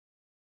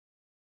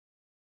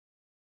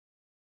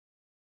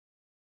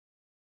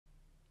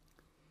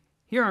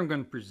Here I'm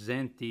going to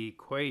present the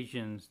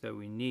equations that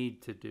we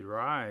need to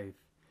derive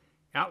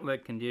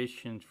outlet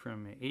conditions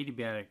from an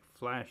adiabatic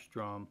flash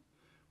drum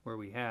where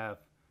we have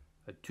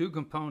a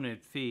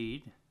two-component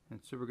feed, and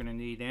so we're going to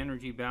need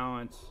energy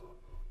balance,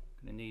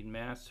 going to need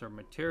mass or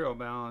material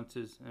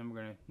balances, and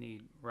we're going to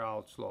need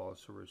Raoult's law.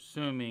 So we're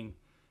assuming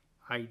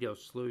ideal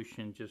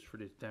solution just for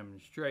this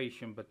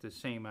demonstration, but the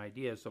same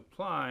ideas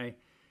apply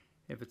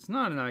if it's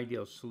not an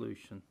ideal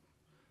solution.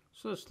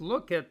 So let's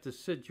look at the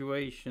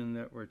situation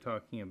that we're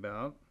talking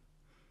about.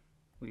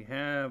 We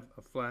have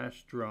a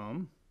flash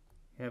drum.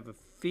 We have a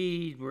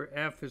feed where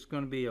F is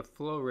going to be a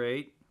flow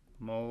rate,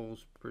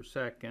 moles per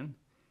second.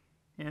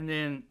 And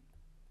then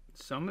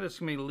some of this is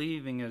going to be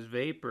leaving as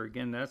vapor.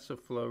 Again, that's a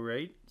flow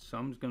rate.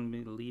 Some is going to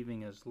be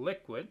leaving as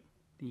liquid.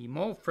 The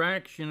mole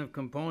fraction of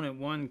component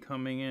 1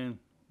 coming in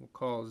we'll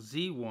call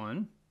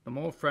Z1. The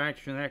mole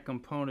fraction of that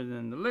component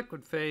in the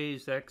liquid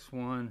phase,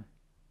 X1.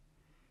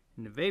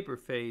 In the vapor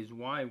phase,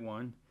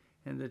 Y1,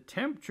 and the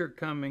temperature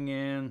coming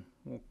in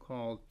we'll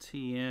call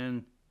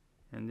Tn,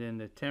 and then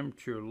the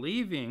temperature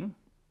leaving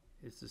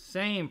is the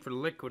same for the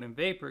liquid and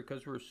vapor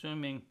because we're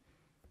assuming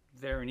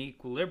they're in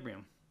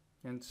equilibrium.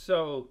 And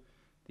so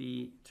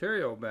the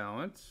material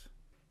balance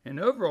and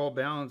overall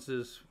balance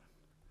is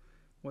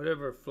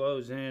whatever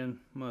flows in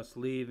must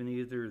leave in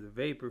either the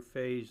vapor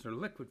phase or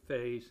liquid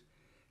phase.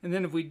 And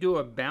then if we do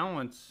a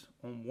balance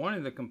on one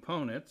of the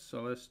components,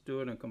 so let's do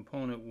it in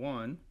component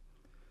 1.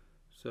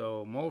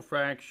 So mole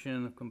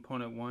fraction of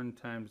component 1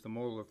 times the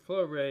molar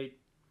flow rate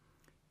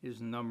is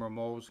the number of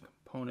moles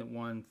component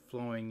 1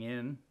 flowing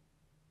in.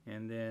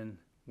 And then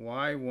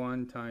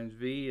Y1 times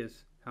V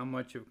is how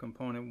much of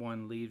component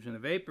 1 leaves in the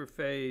vapor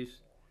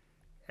phase.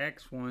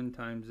 X1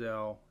 times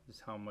L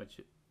is how much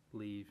it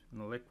leaves in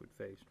the liquid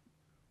phase.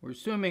 We're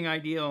assuming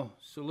ideal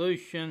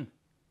solution,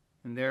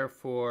 and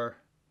therefore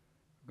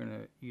we're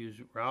going to use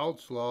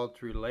Raoult's law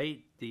to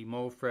relate the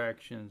mole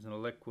fractions in the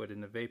liquid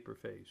and the vapor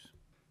phase.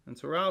 And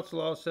so Raoult's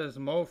law says the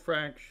mole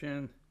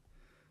fraction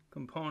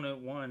component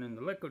 1 in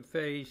the liquid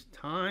phase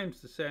times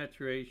the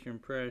saturation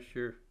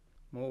pressure,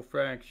 mole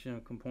fraction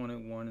of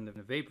component 1 in the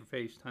vapor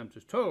phase times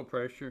the total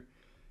pressure.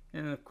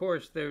 And of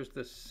course there's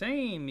the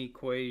same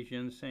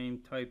equation, same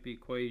type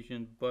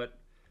equation, but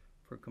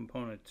for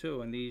component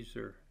 2, and these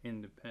are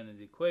independent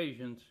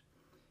equations.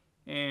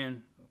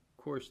 And of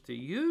course to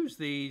use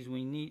these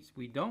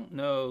we don't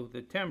know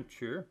the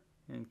temperature.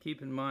 And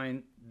keep in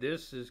mind,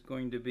 this is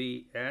going to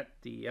be at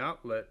the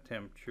outlet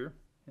temperature.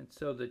 And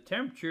so the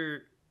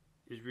temperature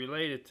is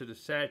related to the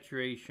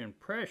saturation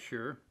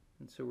pressure.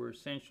 And so we're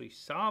essentially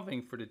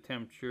solving for the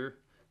temperature,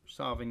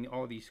 solving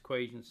all these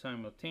equations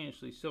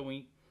simultaneously. So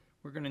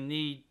we're going to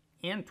need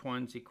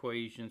Antoine's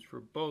equations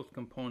for both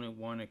component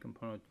 1 and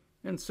component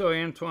 2. And so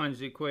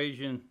Antoine's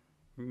equation,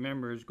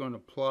 remember, is going to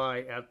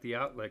apply at the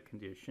outlet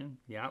condition,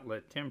 the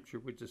outlet temperature,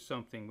 which is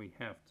something we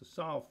have to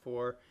solve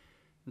for.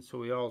 And so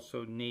we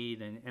also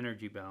need an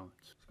energy balance.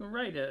 So I'm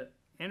going to write an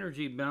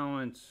energy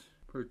balance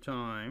per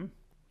time.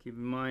 Keep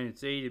in mind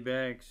it's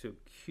adiabatic, so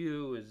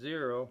Q is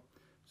 0.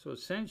 So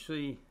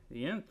essentially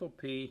the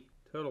enthalpy,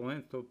 total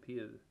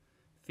enthalpy of the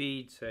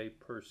feed, say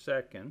per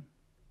second.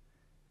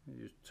 I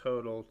use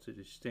total to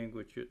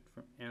distinguish it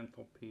from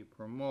enthalpy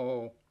per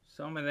mole.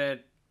 Some of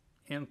that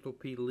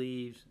enthalpy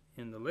leaves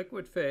in the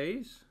liquid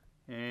phase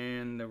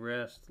and the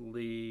rest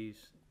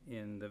leaves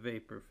in the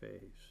vapor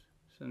phase.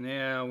 So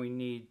now we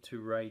need to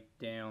write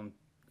down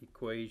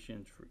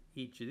equations for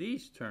each of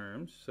these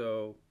terms.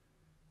 So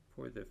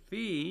for the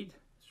feed,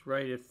 let's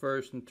write it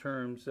first in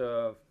terms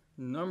of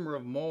number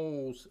of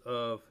moles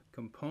of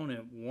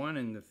component 1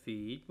 in the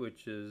feed,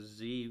 which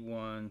is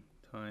Z1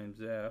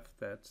 times F,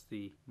 that's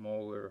the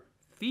molar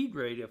feed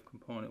rate of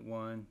component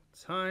 1,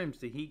 times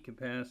the heat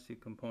capacity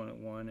of component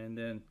 1, and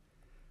then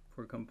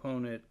for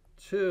component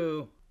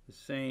 2, the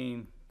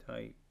same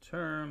type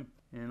term.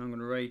 And I'm going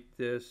to write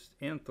this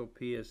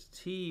enthalpy as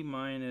T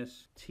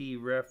minus T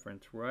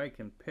reference, where I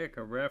can pick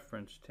a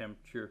reference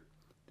temperature.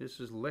 This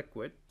is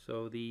liquid,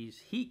 so these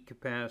heat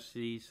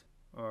capacities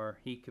are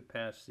heat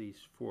capacities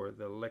for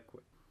the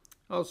liquid.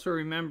 Also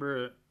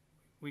remember,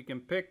 we can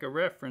pick a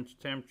reference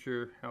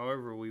temperature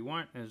however we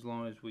want as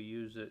long as we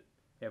use it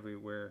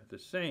everywhere the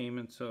same.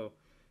 And so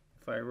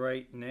if I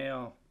write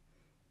now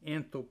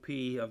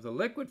enthalpy of the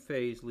liquid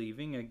phase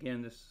leaving,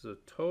 again this is a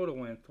total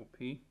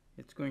enthalpy,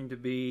 it's going to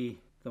be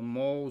the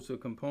moles of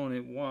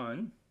component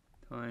 1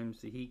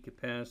 times the heat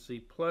capacity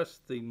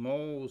plus the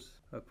moles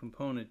of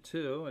component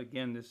 2.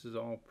 Again, this is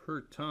all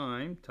per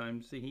time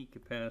times the heat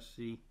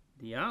capacity,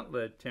 the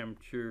outlet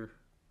temperature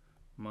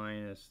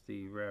minus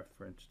the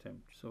reference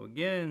temperature. So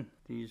again,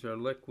 these are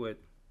liquid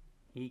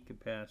heat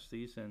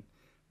capacities, and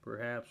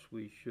perhaps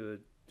we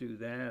should do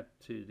that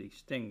to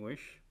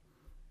distinguish.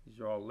 These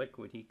are all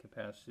liquid heat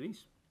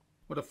capacities.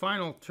 Well, the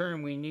final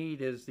term we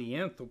need is the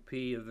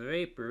enthalpy of the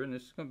vapor, and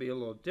this is going to be a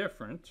little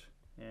different.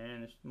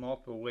 And there's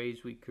multiple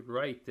ways we could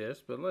write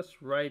this, but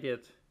let's write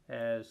it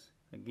as,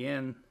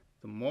 again,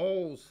 the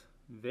moles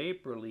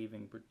vapor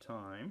leaving per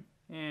time.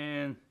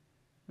 And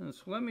And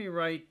so let me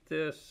write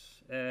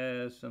this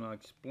as, and I'll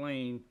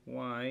explain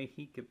why,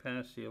 heat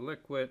capacity of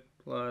liquid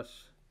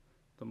plus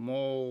the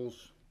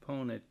moles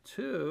component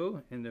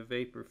 2 in the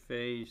vapor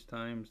phase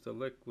times the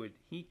liquid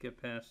heat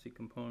capacity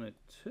component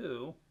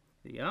 2,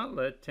 the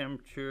outlet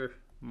temperature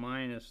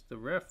minus the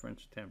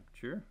reference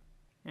temperature.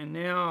 And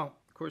now,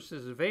 of course,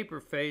 this is vapor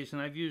phase,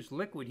 and I've used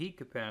liquid heat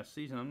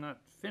capacities, and I'm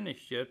not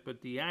finished yet,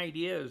 but the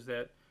idea is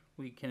that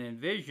we can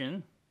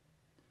envision,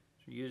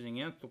 so using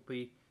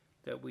enthalpy,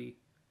 that we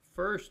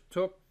first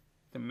took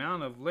the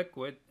amount of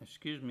liquid,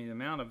 the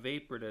amount of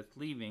vapor that's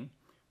leaving,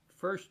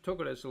 first took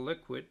it as a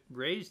liquid,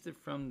 raised it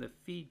from the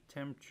feed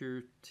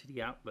temperature to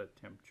the outlet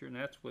temperature, and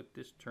that's what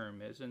this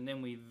term is, and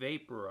then we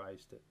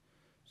vaporized it.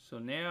 So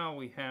now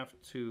we have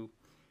to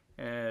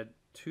add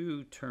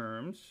two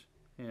terms,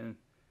 and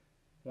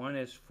one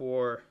is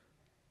for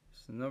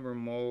the number of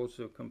moles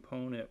of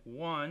component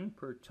 1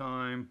 per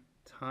time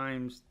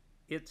times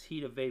its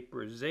heat of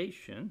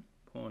vaporization,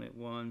 component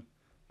 1,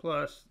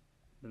 plus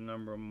the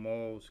number of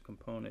moles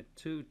component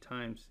 2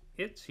 times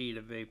its heat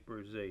of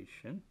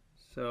vaporization.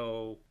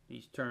 So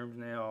these terms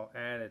now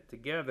added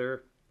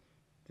together.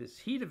 This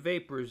heat of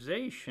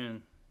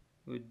vaporization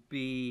would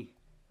be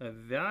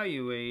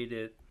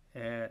evaluated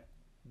at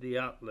the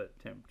outlet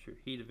temperature.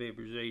 Heat of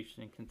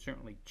vaporization can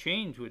certainly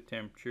change with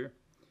temperature,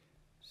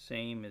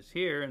 same as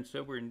here. And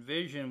so we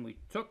envision we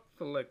took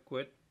the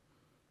liquid,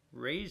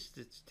 raised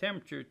its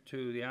temperature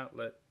to the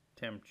outlet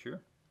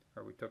temperature,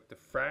 or we took the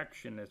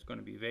fraction that's going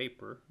to be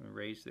vapor and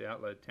raised the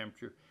outlet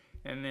temperature,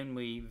 and then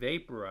we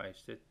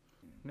vaporized it.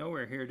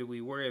 Nowhere here do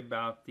we worry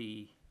about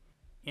the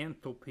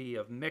enthalpy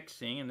of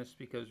mixing, and that's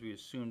because we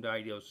assumed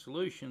ideal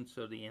solution,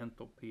 so the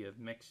enthalpy of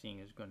mixing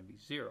is going to be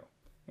 0.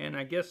 And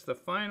I guess the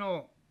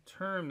final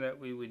term that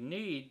we would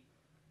need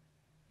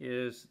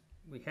is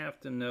we have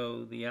to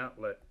know the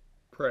outlet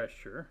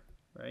pressure,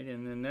 right?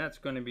 And then that's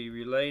going to be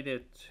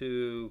related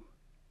to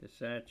the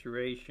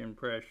saturation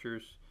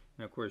pressures,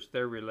 and of course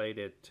they're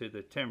related to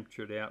the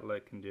temperature, the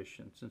outlet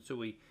conditions. And so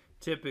we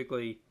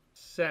typically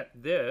set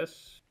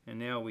this, and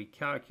now we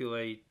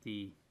calculate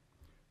the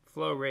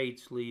flow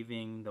rates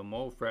leaving, the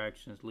mole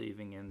fractions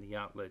leaving, and the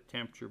outlet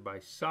temperature by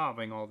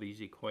solving all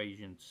these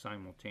equations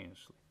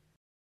simultaneously.